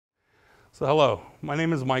So hello, my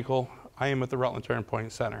name is Michael. I am at the Rutland Turning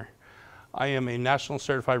Point Center. I am a National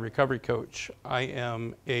Certified Recovery Coach. I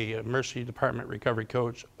am a Emergency Department Recovery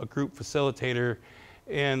Coach, a group facilitator,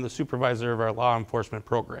 and the supervisor of our law enforcement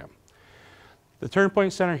program. The Turning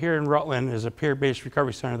Point Center here in Rutland is a peer-based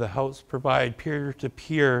recovery center that helps provide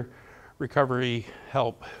peer-to-peer recovery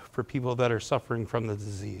help for people that are suffering from the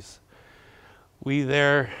disease. We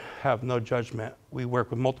there have no judgment. We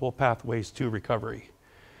work with multiple pathways to recovery.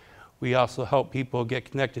 We also help people get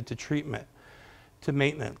connected to treatment, to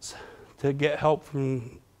maintenance, to get help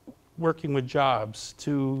from working with jobs,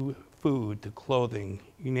 to food, to clothing,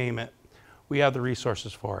 you name it. We have the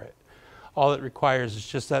resources for it. All it requires is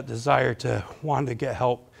just that desire to want to get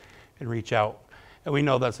help and reach out. And we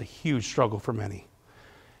know that's a huge struggle for many.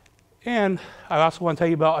 And I also want to tell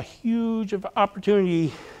you about a huge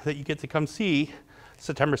opportunity that you get to come see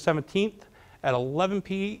September 17th at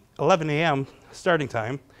 11 a.m. starting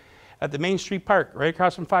time at the Main Street Park, right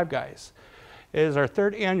across from Five Guys. It is our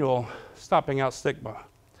third annual Stomping Out Stigma.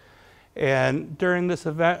 And during this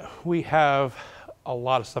event, we have a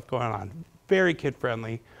lot of stuff going on. Very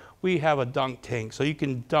kid-friendly. We have a dunk tank, so you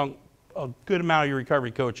can dunk a good amount of your recovery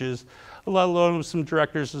coaches, let alone some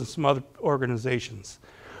directors and some other organizations.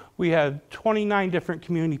 We have 29 different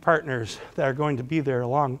community partners that are going to be there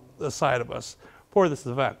along the side of us for this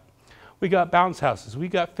event. We got bounce houses, we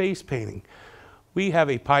got face painting. We have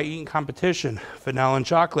a pie eating competition, vanilla and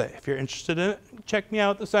chocolate. If you're interested in it, check me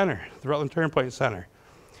out at the center, the Rutland Turning Point Center.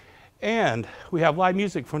 And we have live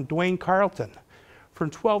music from Dwayne Carlton from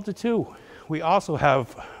 12 to 2. We also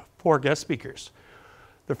have 4 guest speakers.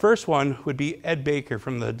 The first one would be Ed Baker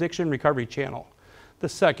from the Addiction Recovery Channel. The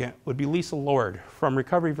second would be Lisa Lord from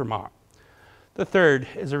Recovery Vermont. The third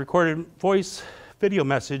is a recorded voice video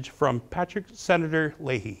message from Patrick Senator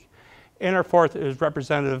Leahy. And our fourth is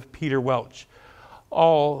Representative Peter Welch,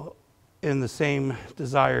 all in the same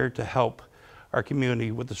desire to help our community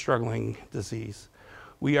with the struggling disease.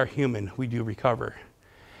 We are human, we do recover.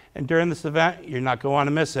 And during this event, you're not going to want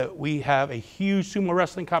to miss it. We have a huge sumo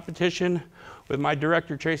wrestling competition with my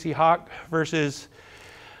director, Tracy Hawk, versus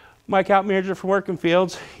my account manager from Working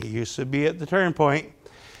Fields. He used to be at the Turning Point,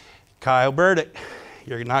 Kyle Burdick.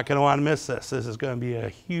 You're not going to want to miss this. This is going to be a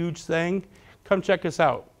huge thing. Come check us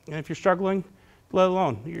out. And if you're struggling, let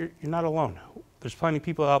alone, you're not alone. There's plenty of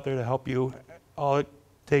people out there to help you. All it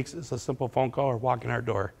takes is a simple phone call or walk in our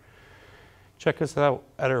door. Check us out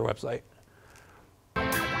at our website.